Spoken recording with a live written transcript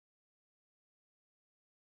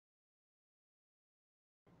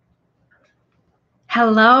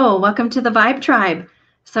Hello, welcome to the Vibe Tribe.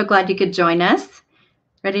 So glad you could join us.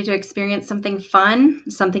 Ready to experience something fun,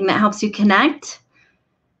 something that helps you connect?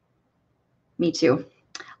 Me too.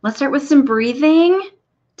 Let's start with some breathing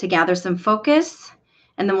to gather some focus,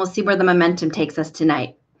 and then we'll see where the momentum takes us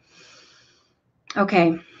tonight.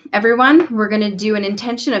 Okay, everyone, we're going to do an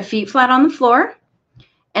intention of feet flat on the floor,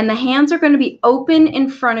 and the hands are going to be open in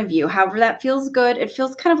front of you. However that feels good. It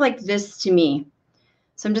feels kind of like this to me.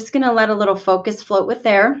 So I'm just going to let a little focus float with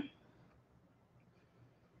there.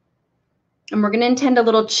 And we're going to intend a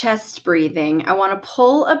little chest breathing. I want to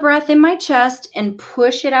pull a breath in my chest and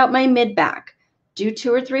push it out my mid-back. Do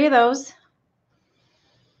 2 or 3 of those.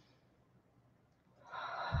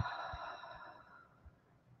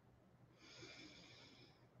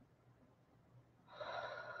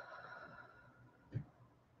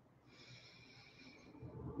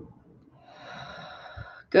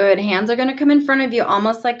 Good. Hands are going to come in front of you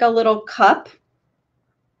almost like a little cup.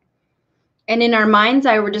 And in our mind's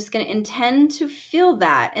eye, we're just going to intend to fill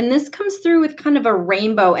that. And this comes through with kind of a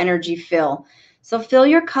rainbow energy fill. So fill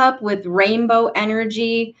your cup with rainbow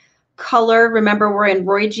energy, color. Remember, we're in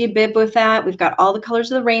Roy G. Bibb with that. We've got all the colors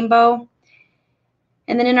of the rainbow.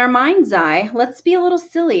 And then in our mind's eye, let's be a little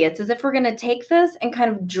silly. It's as if we're going to take this and kind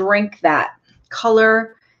of drink that.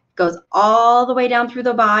 Color goes all the way down through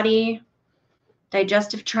the body,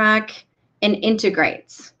 digestive tract, and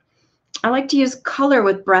integrates. I like to use color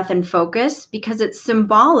with breath and focus because it's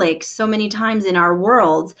symbolic so many times in our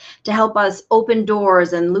worlds to help us open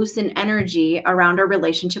doors and loosen energy around our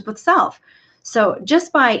relationship with self. So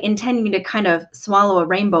just by intending to kind of swallow a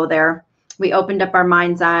rainbow there, we opened up our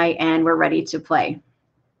mind's eye and we're ready to play.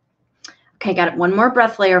 Okay, got it. One more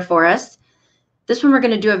breath layer for us. This one we're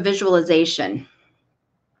going to do a visualization.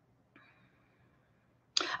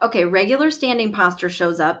 Okay, regular standing posture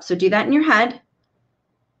shows up, so do that in your head.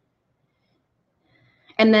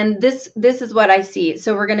 And then this is what I see.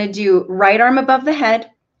 So we're going to do right arm above the head,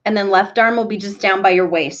 and then left arm will be just down by your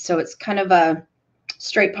waist. So it's kind of a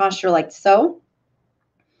straight posture like so.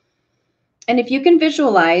 And if you can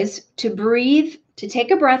visualize to breathe, to take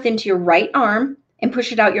a breath into your right arm and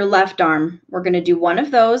push it out your left arm. We're going to do one of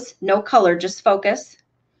those, no color, just focus.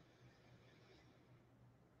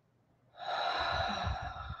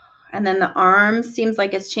 And then the arm seems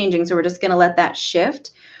like it's changing, so we're just going to let that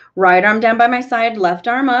shift. Right arm down by my side, left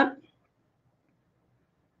arm up.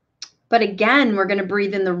 But again, we're going to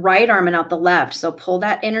breathe in the right arm and out the left. So pull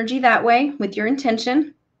that energy that way with your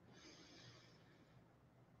intention.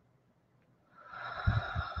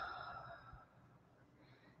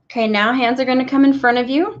 Okay, now hands are going to come in front of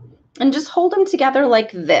you and just hold them together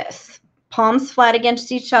like this. Palms flat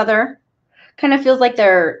against each other. Kind of feels like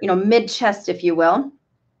they're, mid-chest, if you will.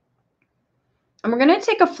 And we're going to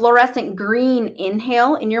take a fluorescent green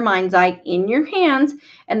inhale in your mind's eye, in your hands,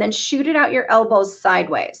 and then shoot it out your elbows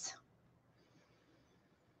sideways.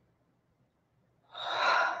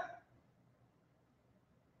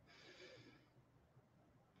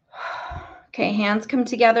 Okay, hands come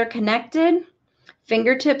together, connected,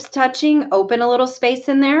 fingertips touching, open a little space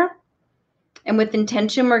in there. And with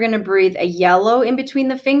intention, we're going to breathe a yellow in between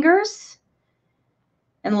the fingers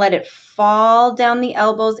and let it fall down the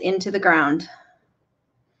elbows into the ground.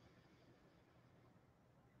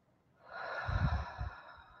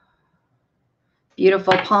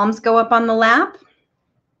 Beautiful. Palms go up on the lap.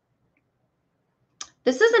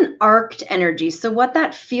 This is an arced energy. So what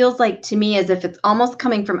that feels like to me is if it's almost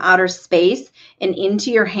coming from outer space and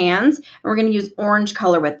into your hands. And we're going to use orange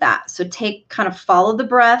color with that. So follow the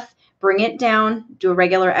breath, bring it down, do a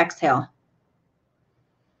regular exhale.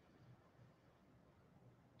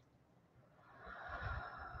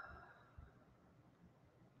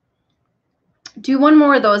 Do one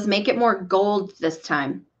more of those. Make it more gold this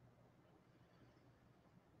time.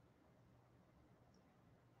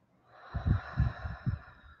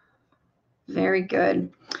 Very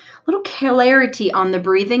good. A little clarity on the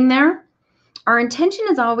breathing there. Our intention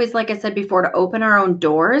is always, like I said before, to open our own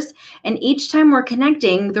doors. And each time we're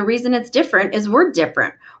connecting, the reason it's different is we're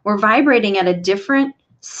different. We're vibrating at a different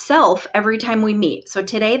self every time we meet. So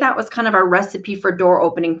today, that was kind of our recipe for door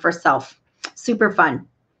opening for self. Super fun.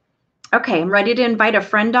 Okay, I'm ready to invite a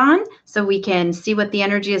friend on so we can see what the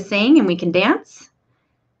energy is saying and we can dance.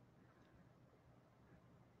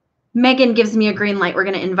 Megan gives me a green light. We're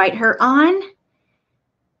going to invite her on.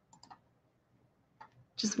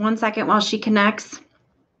 Just 1 second while she connects.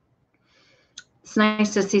 It's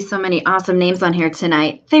nice to see so many awesome names on here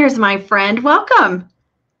tonight. There's my friend. Welcome.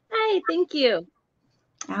 Hi, thank you.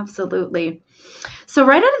 Absolutely. So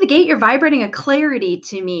right out of the gate, you're vibrating a clarity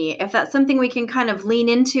to me. If that's something we can kind of lean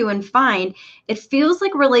into and find, it feels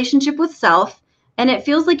like a relationship with self And it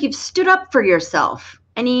feels like you've stood up for yourself.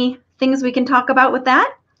 Any things we can talk about with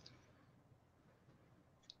that?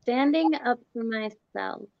 Standing up for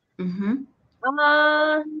myself. Mm-hmm.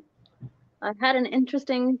 I had an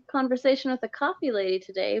interesting conversation with a coffee lady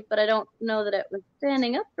today, but I don't know that it was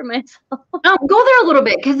standing up for myself. Oh, go there a little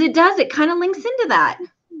bit because it does. It kind of links into that.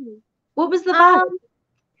 What was the vibe?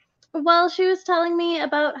 Well, she was telling me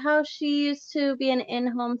about how she used to be an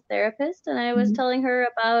in-home therapist, and I was telling her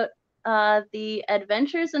about the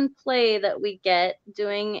adventures and play that we get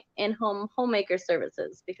doing in-home homemaker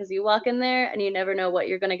services, because you walk in there and you never know what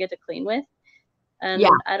you're going to get to clean with. And Yeah.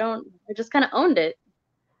 I just kind of owned it.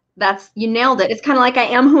 You nailed it. It's kind of like I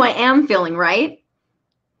am who I am feeling, right?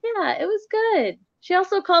 Yeah, it was good. She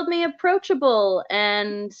also called me approachable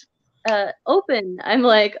and open. I'm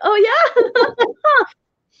like, oh yeah,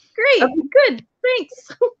 great, good,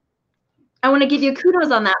 thanks. I want to give you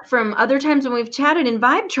kudos on that from other times when we've chatted in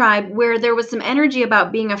Vibe Tribe where there was some energy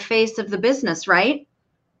about being a face of the business, right?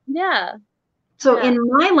 Yeah. So in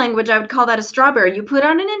my language, I would call that a strawberry. You put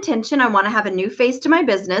out an intention, I want to have a new face to my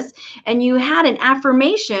business, and you had an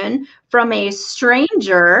affirmation from a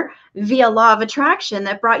stranger via law of attraction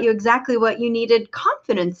that brought you exactly what you needed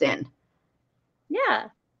confidence in. Yeah.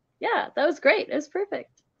 Yeah, that was great. It was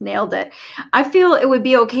perfect. Nailed it. I feel it would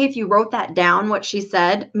be okay if you wrote that down, what she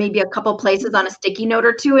said, maybe a couple places on a sticky note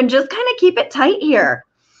or two, and just kind of keep it tight here.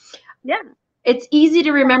 Yeah. It's easy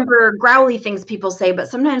to remember growly things people say, but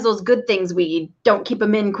sometimes those good things, we don't keep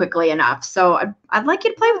them in quickly enough. So I'd like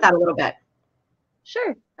you to play with that a little bit.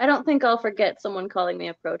 Sure. I don't think I'll forget someone calling me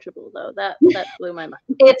approachable, though. That blew my mind.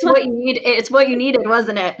 It's what you need. It's what you needed,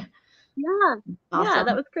 wasn't it? Yeah. Awesome. Yeah,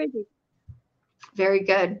 that was crazy. Very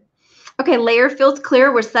good. Okay, layer feels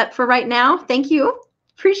clear. We're set for right now. Thank you.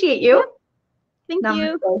 Appreciate you. Thank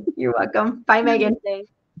you. You're welcome. Bye, Megan.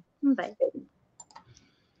 Bye.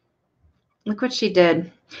 Look what she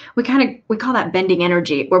did. We call that bending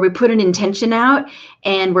energy, where we put an intention out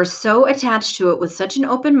and we're so attached to it with such an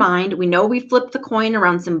open mind. We know we flipped the coin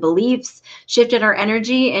around some beliefs, shifted our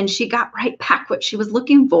energy, and she got right back what she was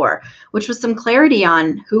looking for, which was some clarity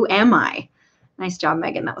on who am I. Nice job,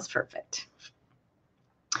 Megan. That was perfect.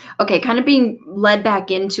 Okay, kind of being led back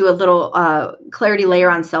into a little clarity layer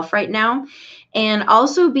on self right now, and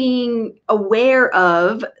also being aware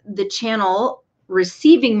of the channel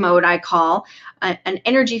receiving mode I call an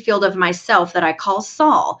energy field of myself that I call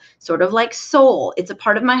Saul, sort of like soul. It's a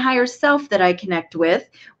part of my higher self that I connect with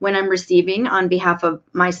when I'm receiving on behalf of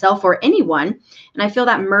myself or anyone. And I feel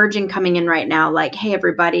that merging coming in right now, like, hey,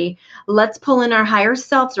 everybody, let's pull in our higher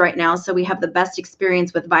selves right now so we have the best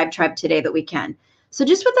experience with Vibe Tribe today that we can. So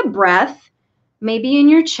just with a breath, maybe in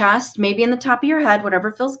your chest, maybe in the top of your head,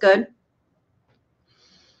 whatever feels good.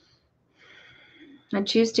 I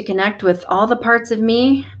choose to connect with all the parts of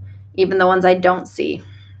me, even the ones I don't see.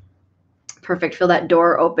 Perfect. Feel that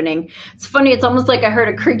door opening. It's funny. It's almost like I heard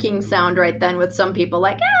a creaking sound right then with some people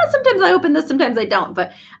like, sometimes I open this, sometimes I don't.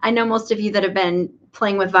 But I know most of you that have been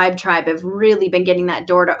playing with Vibe Tribe have really been getting that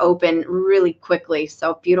door to open really quickly.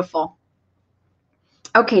 So beautiful.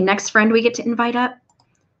 Okay, next friend we get to invite up.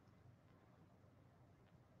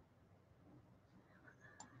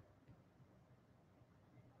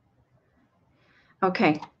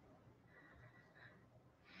 Okay.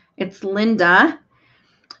 It's Linda.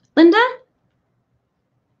 Linda,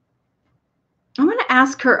 I want to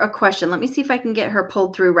ask her a question. Let me see if I can get her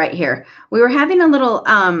pulled through right here. We were having a little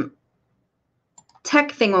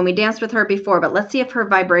tech thing when we danced with her before, but let's see if her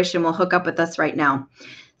vibration will hook up with us right now.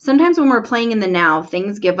 Sometimes when we're playing in the now,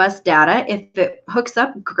 things give us data. If it hooks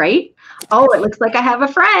up, great. Oh, it looks like I have a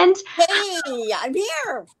friend. Hey, I'm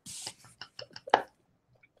here.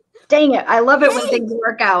 Dang it. I love it when things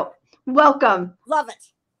work out. Welcome. Love it.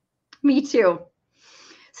 Me too.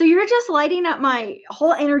 So you're just lighting up my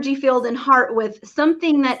whole energy field and heart with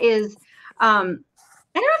something that is, I don't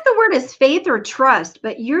know if the word is faith or trust,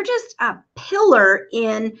 but you're just a pillar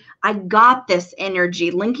in I got this energy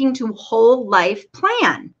linking to whole life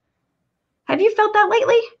plan. Have you felt that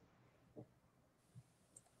lately?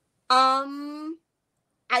 I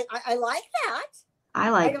like that. I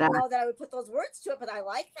like that. I don't know that I would put those words to it, but I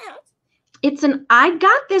like that. It's an I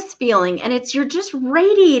got this feeling, and you're just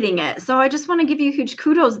radiating it. So I just want to give you huge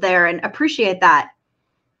kudos there and appreciate that.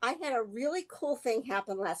 I had a really cool thing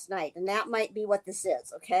happen last night, and that might be what this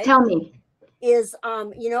is. Okay. Tell me. Is,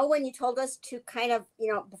 when you told us to kind of,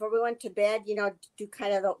 before we went to bed, do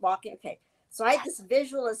kind of the walking. Okay. So I had this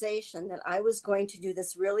visualization that I was going to do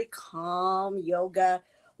this really calm yoga,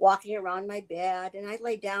 walking around my bed, and I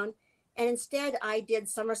lay down. And instead, I did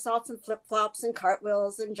somersaults and flip-flops and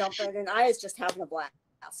cartwheels and jumping, and I was just having a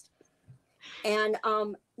blast. And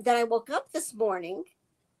then I woke up this morning,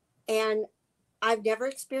 and I've never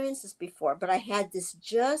experienced this before, but I had this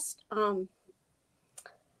just, I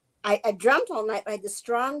dreamt all night. I had this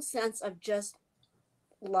strong sense of just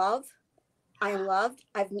love. I am loved.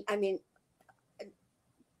 I mean,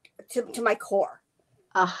 to my core.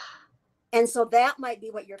 And so that might be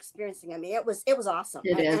what you're experiencing. I mean, it was awesome.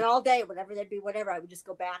 And all day, whatever there'd be, whatever, I would just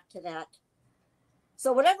go back to that.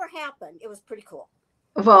 So whatever happened, it was pretty cool.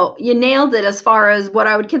 Well, you nailed it as far as what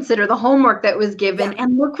I would consider the homework that was given. Yeah.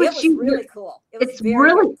 And look what it was really cool. It's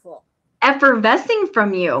really cool. Effervescing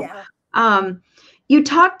from you. Yeah. You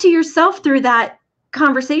talked to yourself through that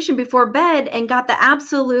conversation before bed and got the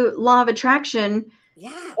absolute law of attraction.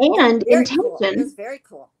 Yeah. And intention. Cool. It was very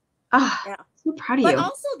cool. Yeah. So proud of but you. But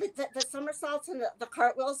also the somersaults and the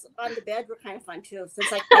cartwheels on the bed were kind of fun too.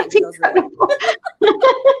 Since I can't do those really.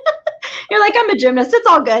 You're like, I'm a gymnast. It's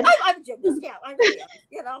all good. I'm a gymnast. Yeah, I really am.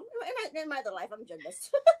 You know, in my other life, I'm a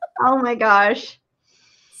gymnast. Oh my gosh.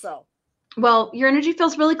 So. Well, your energy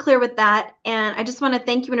feels really clear with that. And I just want to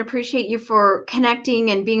thank you and appreciate you for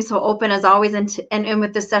connecting and being so open as always and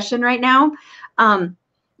with this session right now.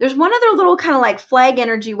 There's one other little kind of like flag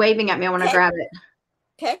energy waving at me. I want to grab it.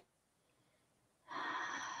 Okay.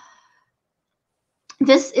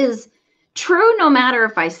 This is true no matter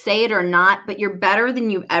if I say it or not, but you're better than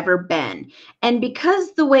you've ever been. And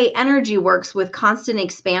because the way energy works with constant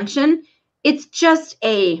expansion, it's just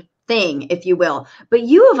a thing, if you will. But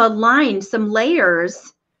you have aligned some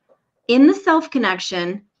layers in the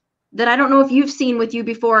self-connection that I don't know if you've seen with you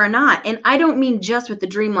before or not. And I don't mean just with the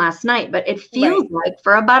dream last night, but it feels like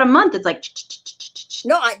for about a month, it's like.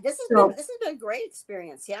 No, this has been a great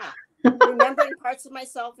experience. Yeah. Remembering parts of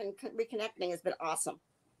myself and reconnecting has been awesome.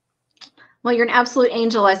 Well, you're an absolute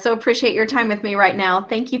angel. I so appreciate your time with me right now.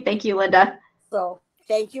 Thank you, Linda. So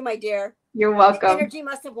thank you, my dear. You're welcome. The energy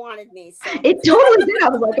must have wanted me. So. It totally did. I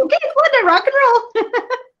was like, okay, Linda, rock and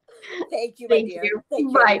roll. Thank you, my dear. Thank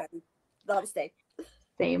you. Bye. Love, stay.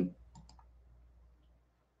 Same.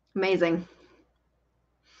 Amazing.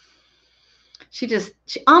 She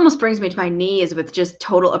almost brings me to my knees with just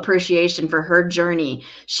total appreciation for her journey.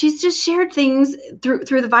 She's just shared things through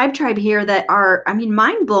the Vibe Tribe here that are, I mean,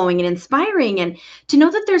 mind-blowing and inspiring. And to know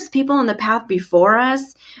that there's people on the path before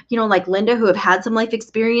us, you know, like Linda, who have had some life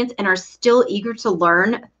experience and are still eager to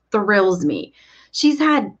learn, thrills me. She's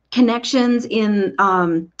had connections in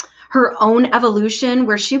her own evolution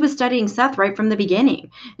where she was studying Seth right from the beginning.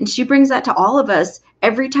 And she brings that to all of us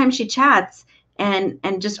every time she chats. And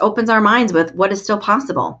just opens our minds with what is still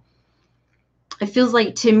possible. It feels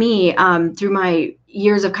like to me, through my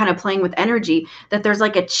years of kind of playing with energy, that there's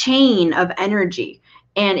like a chain of energy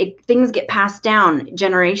and things get passed down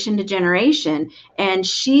generation to generation. And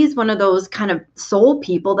she's one of those kind of soul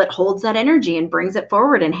people that holds that energy and brings it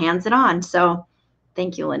forward and hands it on. So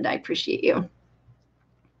thank you, Linda. I appreciate you.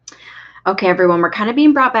 Okay, everyone, we're kind of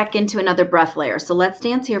being brought back into another breath layer. So let's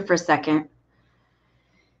dance here for a second.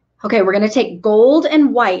 Okay, we're going to take gold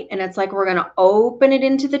and white, and it's like we're going to open it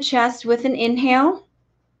into the chest with an inhale,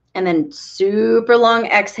 and then super long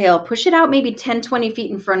exhale. Push it out maybe 10, 20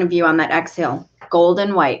 feet in front of you on that exhale. Gold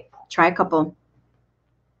and white. Try a couple.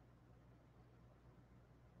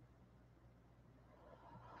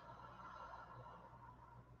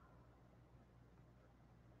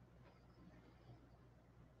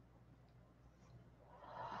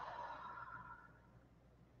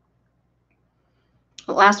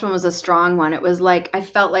 The last one was a strong one. It was like, I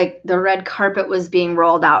felt like the red carpet was being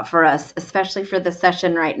rolled out for us, especially for the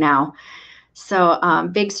session right now. So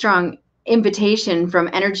big, strong invitation from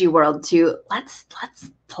Energy World to let's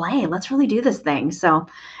play. Let's really do this thing. So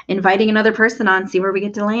inviting another person on, see where we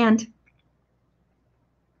get to land.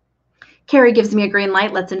 Carrie gives me a green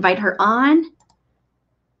light. Let's invite her on.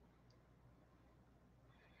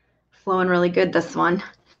 Flowing really good, this one.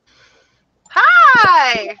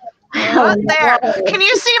 Hi. Hello there. Can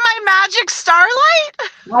you see my magic starlight?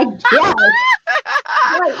 I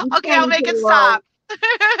guess. Okay, I'll make it stop.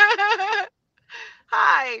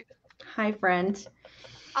 Hi. Hi, friend.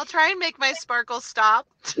 I'll try and make my sparkle stop.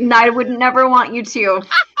 No, I would never want you to.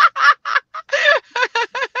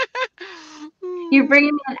 You're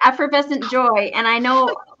bringing me an effervescent joy, and I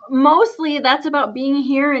know mostly that's about being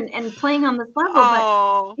here and playing on this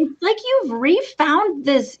level, but it's like you've refound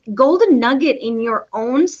this golden nugget in your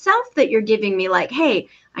own self that you're giving me, like, hey,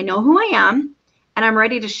 I know who I am, and I'm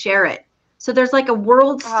ready to share it. So there's like a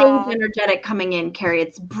world stage energetic coming in, Carrie.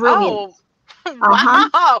 It's brilliant.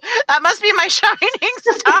 Wow, that must be my shining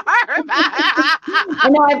star. I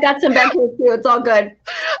know, I've got some back here too. It's all good.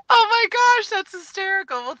 Oh my gosh, that's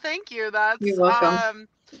hysterical. Well, thank you. You're welcome.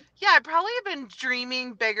 Yeah, I probably have been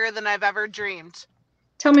dreaming bigger than I've ever dreamed.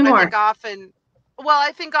 Tell me I more.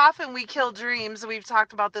 think often we kill dreams. We've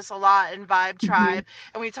talked about this a lot in Vibe Tribe,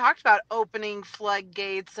 and we talked about opening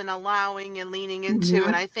floodgates and allowing and leaning into.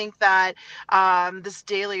 And I think that this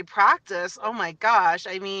daily practice, oh my gosh,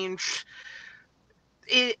 I mean,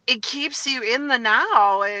 it keeps you in the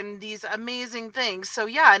now and these amazing things. So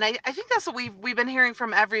yeah, and I think that's what we've been hearing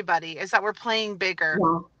from everybody, is that we're playing bigger.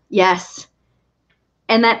 Wow. Yes.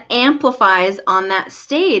 And that amplifies on that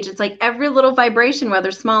stage. It's like every little vibration,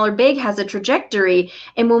 whether small or big, has a trajectory.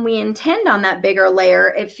 And when we intend on that bigger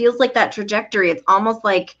layer, it feels like that trajectory. It's almost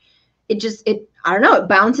like I don't know, it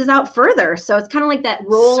bounces out further. So it's kind of like that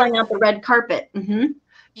rolling out the red carpet.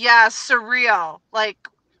 Yeah, surreal. Like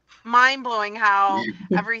mind-blowing how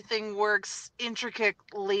everything works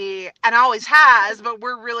intricately and always has, but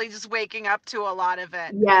we're really just waking up to a lot of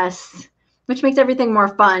it. Yes. Which makes everything more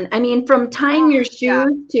fun. I mean, from tying your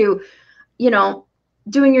shoes to,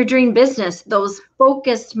 doing your dream business, those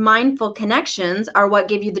focused, mindful connections are what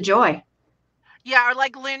give you the joy. Yeah, or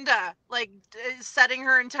like Linda, like setting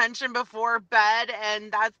her intention before bed,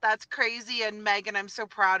 and that's crazy. And Megan, I'm so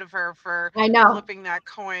proud of her for flipping that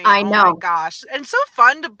coin. I Oh know. my gosh. And so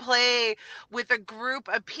fun to play with a group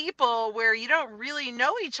of people where you don't really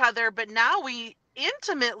know each other, but now we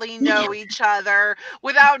intimately know each other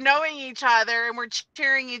without knowing each other, and we're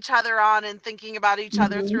cheering each other on and thinking about each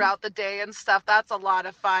other throughout the day and stuff. That's a lot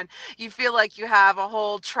of fun. You feel like you have a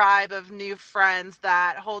whole tribe of new friends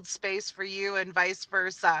that hold space for you and vice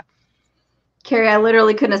versa. Carrie, I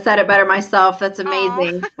literally couldn't have said it better myself. That's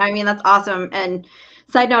amazing. I mean, that's awesome. And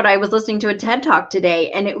side note, I was listening to a TED Talk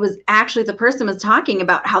today, and it was actually the person was talking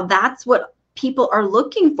about how that's what people are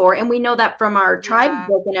looking for. And we know that from our tribe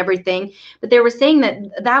book and everything. But they were saying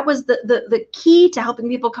that was the key to helping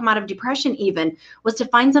people come out of depression, even, was to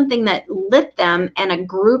find something that lit them and a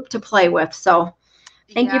group to play with. So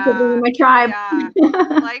thank you for being my tribe. Yeah.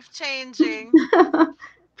 Life-changing.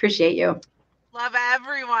 Appreciate you. Love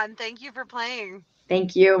everyone. Thank you for playing.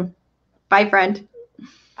 Thank you. Bye, friend.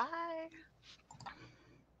 Bye.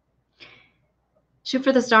 Shoot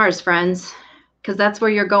for the stars, friends, because that's where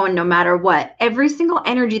you're going no matter what. Every single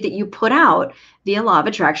energy that you put out via law of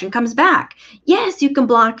attraction comes back. Yes, you can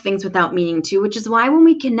block things without meaning to, which is why when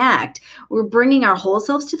we connect, we're bringing our whole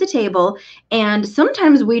selves to the table. And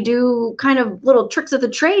sometimes we do kind of little tricks of the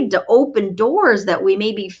trade to open doors that we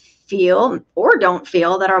maybe feel or don't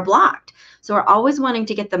feel that are blocked. So we're always wanting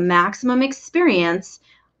to get the maximum experience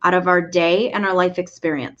out of our day and our life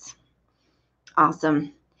experience.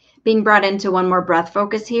 Awesome. Being brought into one more breath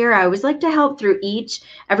focus here. I always like to help through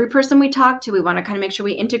every person we talk to. We want to kind of make sure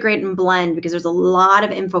we integrate and blend because there's a lot of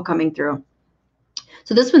info coming through.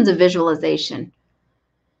 So this one's a visualization.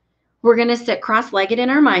 We're going to sit cross-legged in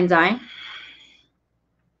our mind's eye.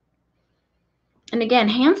 And again,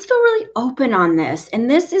 hands feel really open on this. And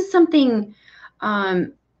this is something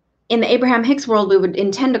in the Abraham Hicks world we would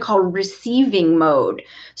intend to call receiving mode.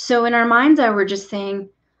 So in our mind's eye, we're just saying,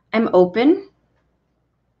 I'm open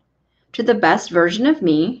to the best version of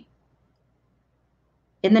me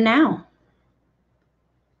in the now.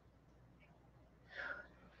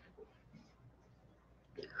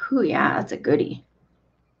 Ooh, yeah, that's a goodie.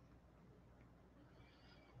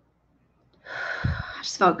 I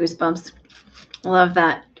just felt goosebumps. I love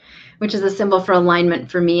that, which is a symbol for alignment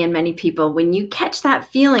for me and many people. When you catch that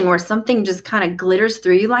feeling where something just kind of glitters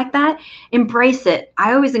through you like that, embrace it.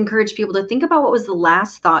 I always encourage people to think about what was the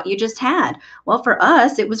last thought you just had. Well, for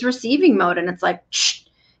us, it was receiving mode, and it's like,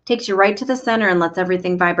 takes you right to the center and lets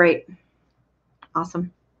everything vibrate.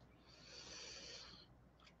 Awesome.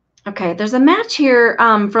 Okay, there's a match here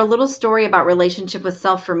for a little story about relationship with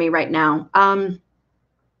self for me right now.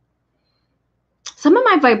 Some of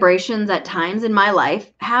my vibrations at times in my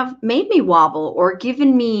life have made me wobble or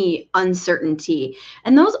given me uncertainty.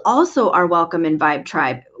 And those also are welcome in Vibe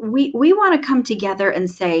Tribe. We want to come together and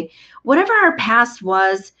say, whatever our past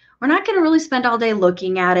was, we're not going to really spend all day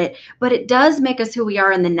looking at it, but it does make us who we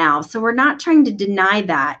are in the now. So we're not trying to deny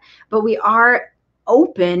that, but we are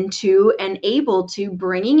open to and able to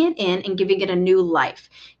bringing it in and giving it a new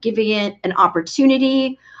life, giving it an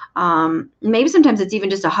opportunity. Maybe sometimes it's even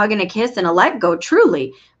just a hug and a kiss and a let go,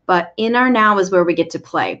 truly. But in our now is where we get to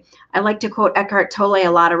play. I like to quote Eckhart Tolle a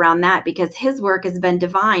lot around that because his work has been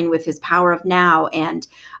divine with his power of now and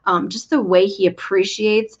just the way he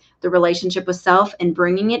appreciates the relationship with self and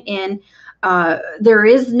bringing it in. There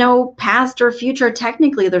is no past or future.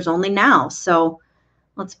 Technically, there's only now. So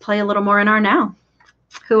let's play a little more in our now.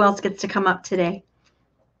 Who else gets to come up today?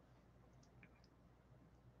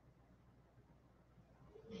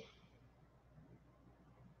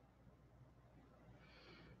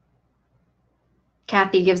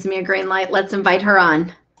 Kathy gives me a green light. Let's invite her on.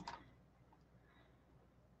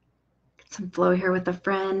 Get some flow here with a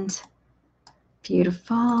friend.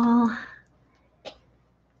 Beautiful. I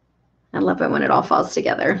love it when it all falls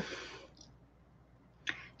together.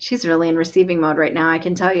 She's really in receiving mode right now. I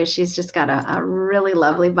can tell you, she's just got a really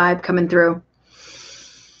lovely vibe coming through.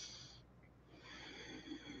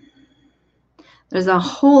 There's a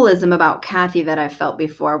holism about Kathy that I've felt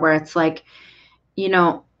before where it's like, you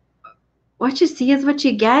know, what you see is what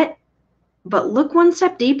you get, but look one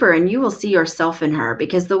step deeper and you will see yourself in her,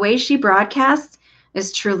 because the way she broadcasts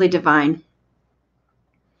is truly divine.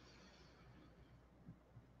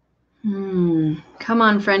 Come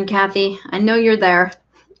on, friend Kathy. I know you're there.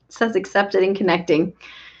 It says accepted and connecting.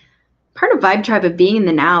 Part of Vibe Tribe of being in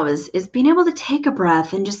the now is being able to take a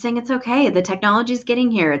breath and just saying it's okay. The technology's getting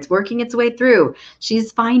here. It's working its way through.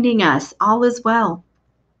 She's finding us. All is well.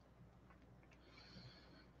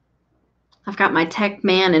 I've got my tech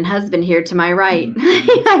man and husband here to my right.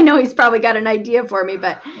 I know he's probably got an idea for me,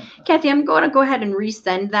 but Kathy, I'm going to go ahead and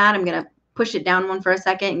resend that. I'm going to push it down one for a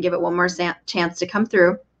second and give it one more chance to come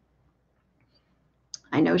through.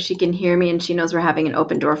 I know she can hear me and she knows we're having an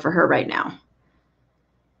open door for her right now.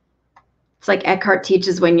 It's like Eckhart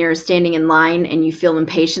teaches when you're standing in line and you feel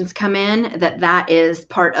impatience come in, that is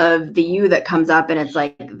part of the you that comes up, and it's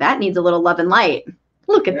like, that needs a little love and light.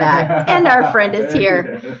 Look at that. And our friend is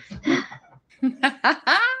here.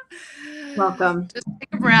 Welcome. Just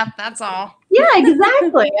take a breath, that's all. Yeah,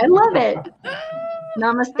 exactly. I love it.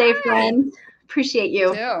 Namaste, friend. Appreciate you.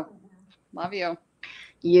 You too. Love you.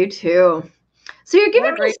 You too. So you're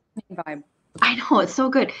giving What a great me, vibe. I know, it's so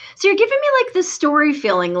good. So you're giving me like this story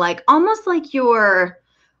feeling, like almost like your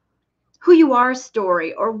who you are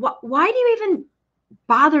story, or why do you even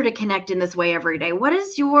bother to connect in this way every day? What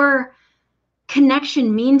does your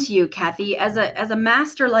connection mean to you, Kathy, as a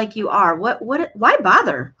master like you are? Why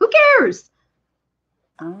bother? Who cares?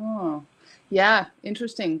 Oh, yeah,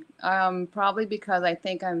 interesting. Probably because I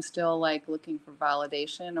think I'm still like looking for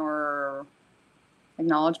validation or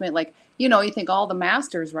acknowledgement. Like, you know, you think all the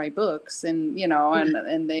masters write books and, you know,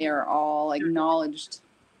 and they are all acknowledged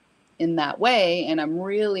in that way. And I'm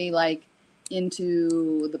really like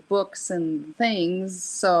into the books and things.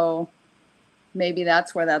 So maybe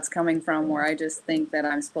that's where that's coming from, where I just think that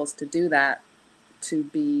I'm supposed to do that to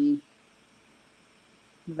be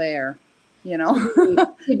there, you know,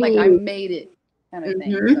 like I made it kind of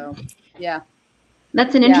thing. So yeah.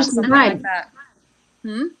 That's an interesting vibe. Like that.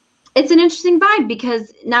 It's an interesting vibe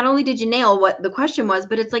because not only did you nail what the question was,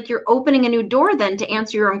 but it's like you're opening a new door then to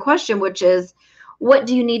answer your own question, which is, what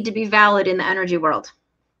do you need to be valid in the energy world?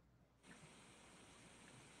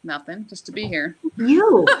 Nothing, just to be here.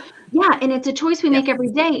 You. Yeah, and it's a choice we make every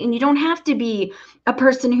day, and you don't have to be a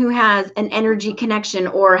person who has an energy connection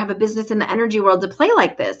or have a business in the energy world to play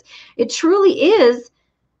like this. It truly is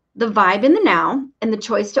the vibe in the now and the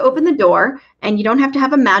choice to open the door, and you don't have to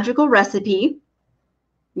have a magical recipe.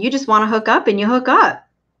 You just want to hook up and you hook up.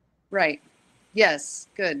 Right. Yes.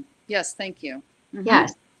 Good. Yes. Thank you.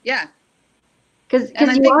 Yes. Yeah. Because I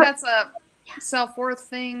think that's a self-worth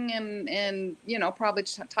thing, and you know, probably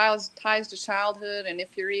ties to childhood, and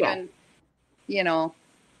if you're even you know,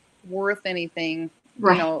 worth anything,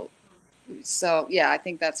 you know, so yeah, I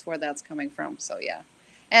think that's where that's coming from. So yeah,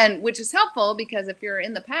 and which is helpful, because if you're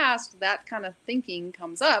in the past, that kind of thinking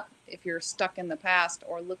comes up if you're stuck in the past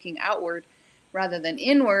or looking outward rather than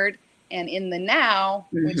inward, and in the now,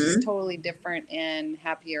 which is totally different and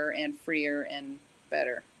happier and freer and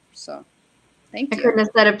better. So thank you. I couldn't have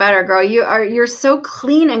said it better, girl. You're so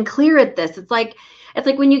clean and clear at this. It's like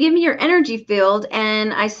when you give me your energy field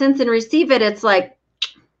and I sense and receive it, it's like,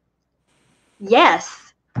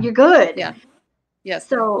 yes, you're good. Yeah. Yes.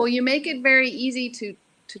 So, well, you make it very easy to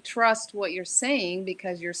trust what you're saying,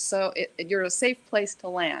 because you're a safe place to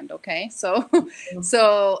land. Okay.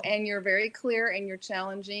 So, and you're very clear and you're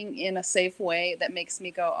challenging in a safe way that makes me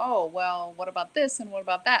go, oh, well, what about this? And what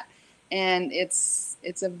about that? And it's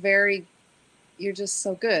you're just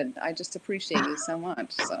so good. I just appreciate you so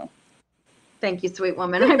much. So thank you, sweet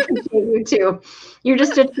woman. I appreciate you too. You're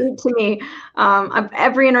just a treat to me.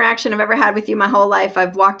 Every interaction I've ever had with you my whole life,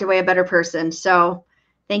 I've walked away a better person. So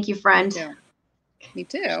thank you, friend. Me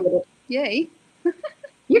too. Yay.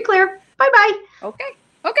 You're clear. Bye-bye. Okay.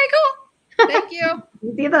 Okay, cool. Thank you.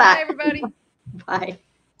 See you that. Bye, everybody. Bye.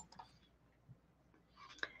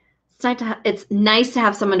 It's nice to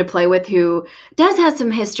have someone to play with who does have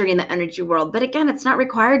some history in the energy world. But again, it's not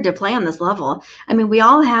required to play on this level. I mean, we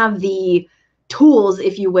all have the tools,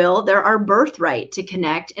 if you will. They're our birthright to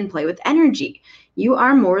connect and play with energy. You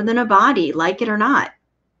are more than a body, like it or not.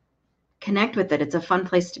 Connect with it. It's a fun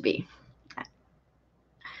place to be.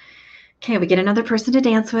 Okay, we get another person to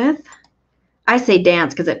dance with. I say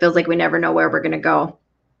dance because it feels like we never know where we're going to go.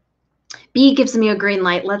 B gives me a green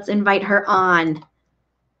light. Let's invite her on.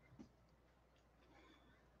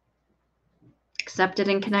 Accepted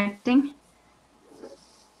and connecting.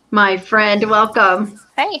 My friend, welcome.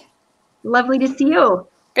 Hey, Lovely to see you.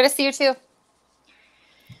 good to see you too.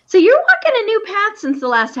 So you're walking a new path since the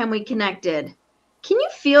last time we connected. Can you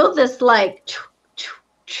feel this like,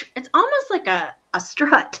 it's almost like a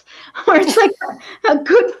strut, or it's like a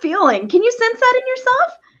good feeling. Can you sense that in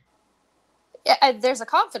yourself? Yeah, there's a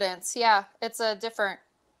confidence. Yeah, it's a different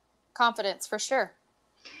confidence for sure.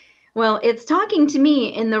 Well, it's talking to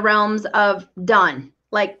me in the realms of done,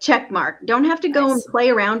 like check mark. Don't have to go and play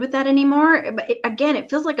around with that anymore. But again, it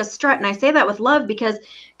feels like a strut. And I say that with love because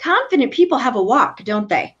confident people have a walk, don't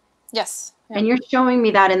they? Yes. Yeah. And you're showing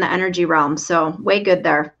me that in the energy realm. So way good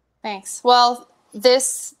there. Thanks. Well,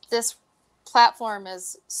 this platform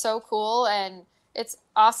is so cool, and it's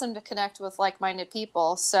awesome to connect with like-minded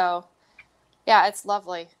people. So yeah, it's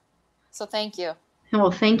lovely. So thank you.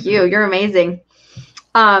 Well, thank you. You're amazing.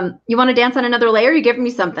 You want to dance on another layer? You giving me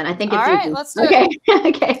something? I think it's all right. easy. Let's do it.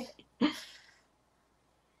 Okay.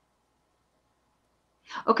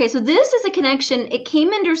 Okay, so this is a connection. It came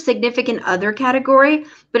under significant other category,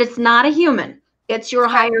 but it's not a human. It's your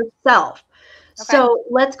higher self. Okay. So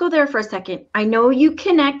let's go there for a second. I know you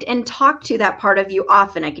connect and talk to that part of you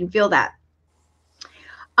often. I can feel that.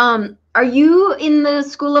 Are you in the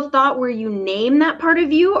school of thought where you name that part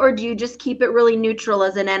of you, or do you just keep it really neutral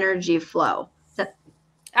as an energy flow?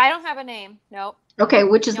 I don't have a name. Nope. Okay,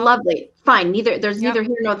 which is lovely. Fine. There's neither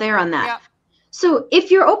here nor there on that. Yep. So if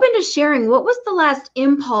you're open to sharing, what was the last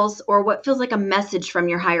impulse or what feels like a message from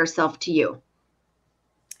your higher self to you?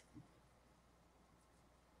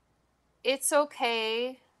 It's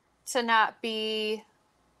okay to not be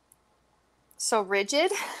so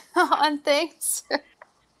rigid on things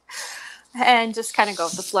and just kind of go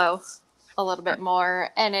with the flow a little bit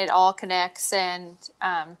more, and it all connects, and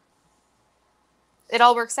it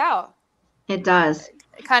all works out. It does.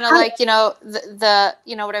 Kind of like, the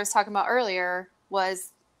what I was talking about earlier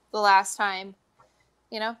was the last time,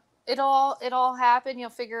 it all happened, you'll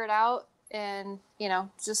figure it out, and,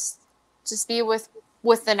 just be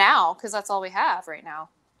with the now, because that's all we have right now.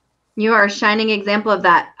 You are a shining example of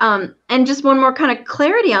that. And just one more kind of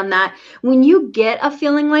clarity on that. When you get a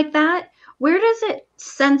feeling like that, where does it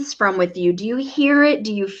sense from with you? Do you hear it?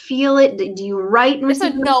 Do you feel it? Do you write? It's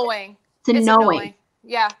a knowing. It's a knowing.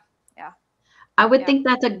 Yeah. I would think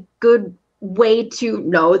that's a good way to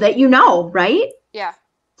know that you know, right? Yeah.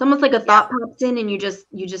 It's almost like a thought pops in and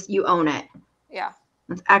you own it. Yeah.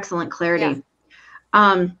 That's excellent clarity.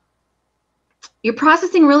 Yeah. You're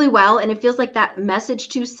processing really well, and it feels like that message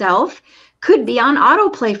to self could be on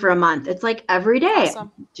autoplay for a month. It's like every day.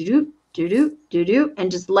 Awesome. Do, and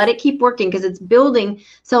just let it keep working, because it's building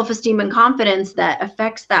self-esteem and confidence that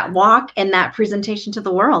affects that walk and that presentation to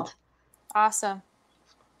the world. Awesome.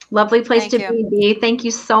 Lovely place to be, Bea. Thank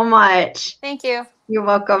you so much. Thank you. You're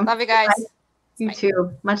welcome. Love you guys. Bye. You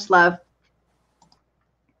too. Much love.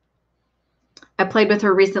 I played with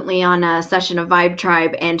her recently on a session of Vibe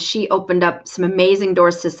Tribe, and she opened up some amazing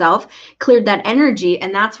doors to self, cleared that energy,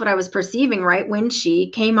 and that's what I was perceiving right when she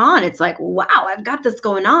came on. It's like, wow, I've got this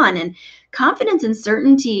going on. And confidence and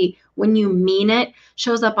certainty, when you mean it,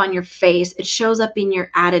 shows up on your face. It shows up in your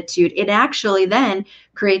attitude. It actually then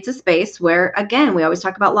creates a space where, again, we always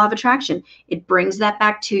talk about law of attraction. It brings that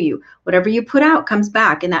back to you. Whatever you put out comes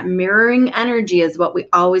back, and that mirroring energy is what we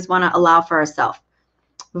always want to allow for ourselves.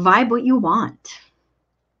 Vibe what you want.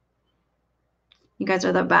 You guys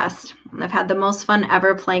are the best. I've had the most fun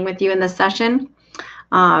ever playing with you in this session.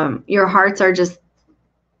 Your hearts are just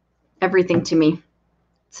everything to me.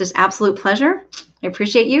 It's just absolute pleasure. I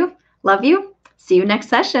appreciate you. Love you. See you next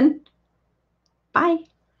session. Bye.